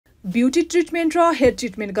Beauty treatment र hair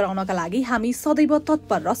treatment गराउनका लागि हामी सदैव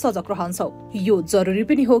तत्पर र सजग रहन्छौं। यो जरुरी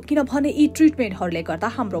पनि हो किनभने यी ट्रिटमेन्टहरूले गर्दा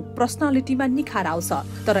हाम्रो पर्सनालिटीमा निखार आउँछ।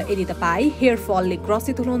 तर यदि तपाई हेयर फलले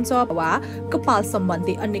ग्रसित हुनुहुन्छ वा कपाल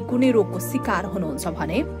सम्बन्धी अन्य कुनै रोगको शिकार हुनुहुन्छ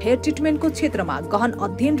भने हेयर ट्रिटमेन्टको क्षेत्रमा गहन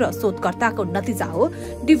अध्ययन र शोधकर्ताको नतिजा हो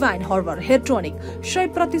divine herbal hair tonic,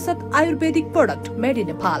 100% Ayurvedic product made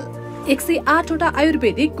in Nepal. 108 वटा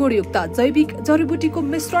आयुर्वेदिक गुणयुक्त जैविक जडीबुटीको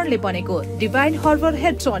मिश्रणले बनेको डिभाइन हर्बल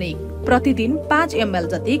हेयर टोनिक प्रतिदिन 5 ml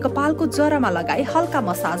जति कपालको जरामा लगाई हल्का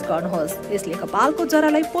मसाज गर्नुहोस्। यसले कपालको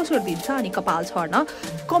जरालाई पोषण दिन्छ अनि कपाल झर्न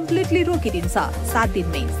कम्प्लिटली रोकिदिन्छ 7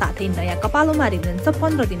 दिनमै, साथै नयाँ कपाल उमारिदिन्छ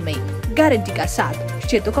 15 दिनमै ग्यारेन्टीका साथ।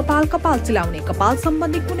 सेतो कपाल, कपाल चिलाउने, कपाल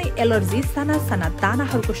सम्बन्धी कुनै एलर्जी, साना साना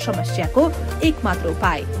दानाहरूको समस्याको एकमात्र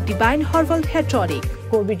उपाय डिभाइन हर्बल हेयर टोनिक।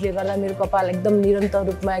 कोभिडले गर्दा मेरो कपाल एकदम निरन्तर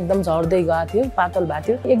रूपमा एकदम झर्दै गएको थियो, पातल भएको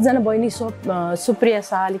थियो। एकजना बहिनी सुप्रिया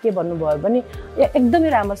शाहले के भन्नुभयो भने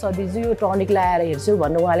एकदमै राम्रो छ दिजु, यो टनिक लाएर हेर्छु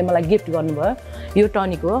भन्नु उहाँले मलाई गिफ्ट गर्नुभयो। यो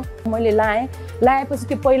टनिक हो, मैले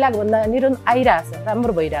लाएपछि त्यो पहिलाको भन्दा निरन्तर आइरहेछ,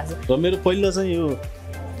 राम्रो भइरहेछ। र मेरो पहिला चाहिँ यो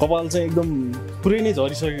कपाल चाहिँ एकदम पुरै नै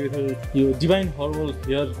झरिसकेको थियो। यो डिभाइन हर्बल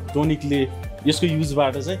हेयर टोनिकले यसको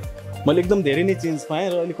युजबाट चाहिँ मैले एकदम धेरै नै चेन्ज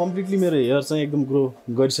पाएँ र अहिले कम्प्लिटली मेरो हेयर चाहिँ एकदम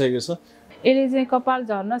ग्रो गरिसकेको छ। यसले चाहिँ कपाल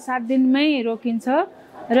झर्न 7 दिनमै रोकिन्छ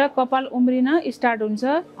र कपाल उम्रिन स्टार्ट हुन्छ।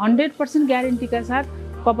 100% ग्यारेन्टीका साथ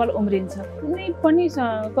कपाल उम्रिन्छ। कुनै पनि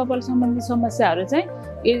कपाल सम्बन्धी समस्याहरू चाहिँ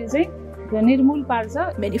यसले चाहिँ निर्मूल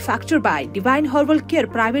पार्छ। Manufacture bye divine herbal care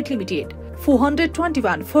private limited,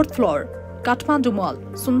 421 4th floor, Kathmandu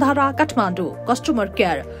mall, सुन्धारा, Kathmandu. Customer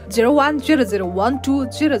care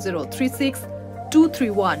 0100120036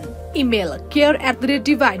 Email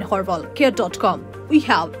care@divineherbalcare.com. We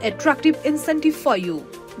have attractive incentive for you.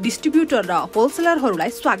 Distributor र होलसेलरहरूलाई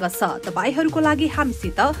स्वागत छ। तपाईहरुको लागि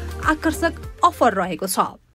हामीसित आकर्षक अफर रहेको छ।